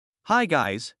Hi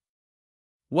guys!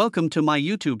 Welcome to my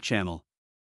YouTube channel.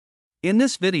 In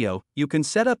this video, you can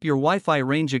set up your Wi-Fi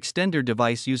range extender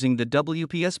device using the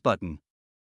WPS button.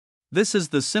 This is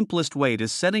the simplest way to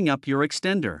setting up your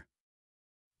extender.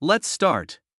 Let's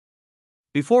start.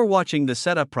 Before watching the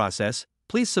setup process,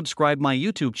 please subscribe my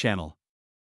YouTube channel.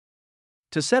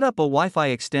 To set up a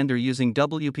Wi-Fi extender using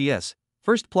WPS,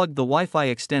 first plug the Wi-Fi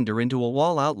extender into a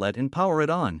wall outlet and power it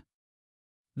on.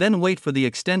 Then wait for the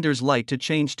extender's light to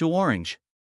change to orange.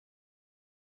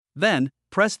 Then,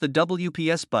 press the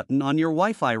WPS button on your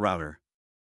Wi-Fi router.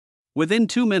 Within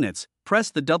 2 minutes, press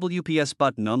the WPS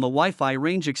button on the Wi-Fi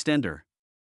range extender.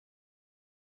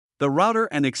 The router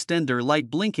and extender light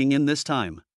blinking in this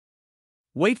time.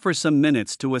 Wait for some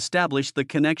minutes to establish the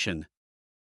connection.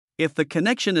 If the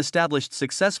connection established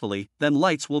successfully, then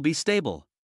lights will be stable.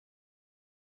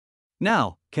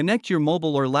 Now, connect your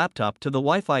mobile or laptop to the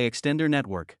Wi-Fi extender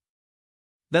network.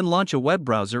 Then launch a web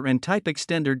browser and type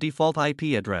extender default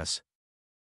IP address.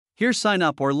 Here sign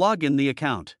up or log in the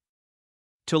account.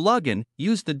 To log in,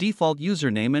 use the default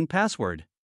username and password.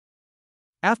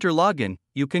 After login,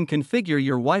 you can configure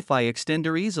your Wi-Fi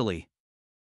extender easily.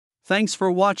 Thanks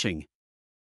for watching.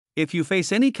 If you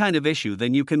face any kind of issue,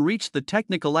 then you can reach the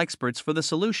technical experts for the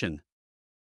solution.